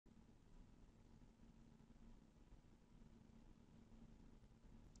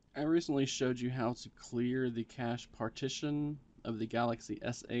I recently showed you how to clear the cache partition of the Galaxy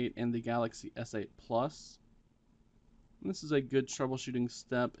S8 and the Galaxy S8 Plus. And this is a good troubleshooting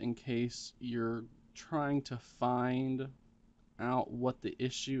step in case you're trying to find out what the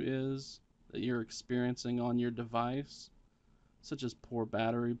issue is that you're experiencing on your device, such as poor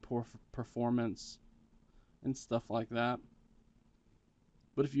battery, poor performance, and stuff like that.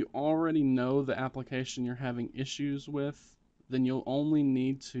 But if you already know the application you're having issues with, then you'll only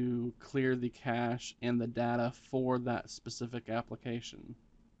need to clear the cache and the data for that specific application.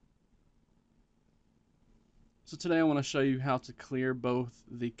 So today I want to show you how to clear both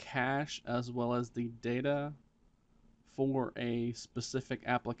the cache as well as the data for a specific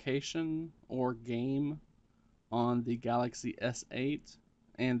application or game on the Galaxy S8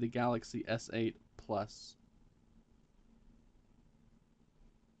 and the Galaxy S8 Plus.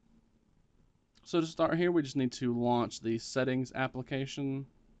 So to start here, we just need to launch the settings application.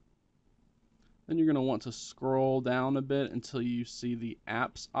 Then you're going to want to scroll down a bit until you see the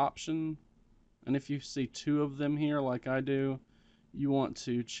apps option. And if you see two of them here, like I do, you want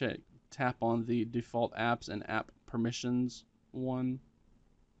to tap on the default apps and app permissions one.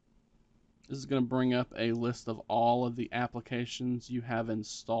 This is going to bring up a list of all of the applications you have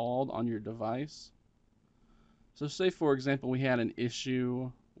installed on your device. So say, for example, we had an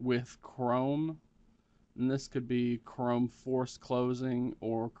issue with Chrome, and this could be Chrome force closing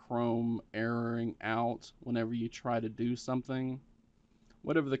or Chrome erroring out whenever you try to do something.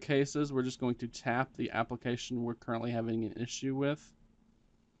 Whatever the case is, we're just going to tap the application we're currently having an issue with.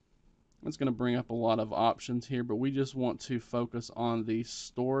 It's going to bring up a lot of options here, but we just want to focus on the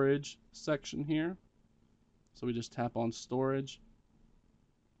storage section here. So we just tap on storage.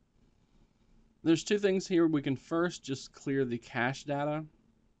 There's two things here. We can first just clear the cache data,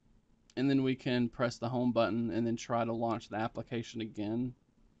 and then we can press the home button and then try to launch the application again.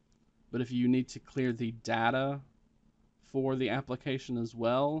 But if you need to clear the data for the application as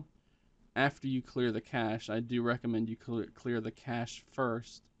well, after you clear the cache, I do recommend you clear the cache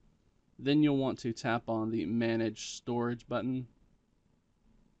first. Then you'll want to tap on the manage storage button.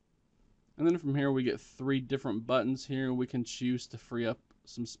 And then from here we get three different buttons here. We can choose to free up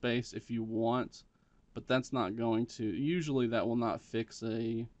some space if you want, but that's not going to, usually that will not fix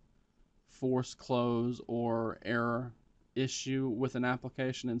a force close or error issue with an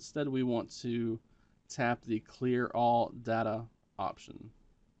application. Instead, we want to tap the clear all data option.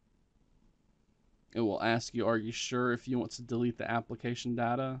 It will ask you, are you sure if you want to delete the application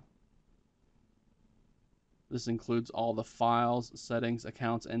data? This includes all the files, settings,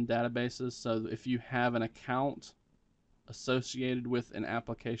 accounts, and databases. So if you have an account associated with an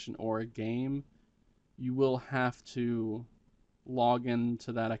application or a game, you will have to log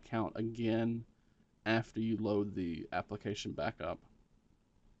into that account again after you load the application back up.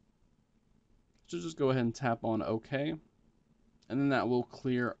 So just go ahead and tap on OK, and then that will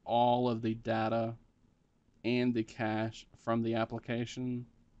clear all of the data and the cache from the application.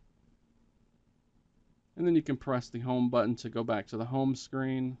 And then you can press the home button to go back to the home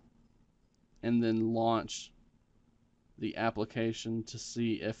screen and then launch the application to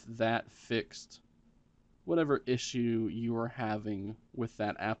see if that fixed whatever issue you are having with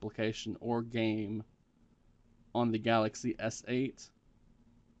that application or game on the Galaxy S8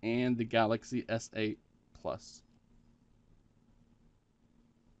 and the Galaxy S8 Plus.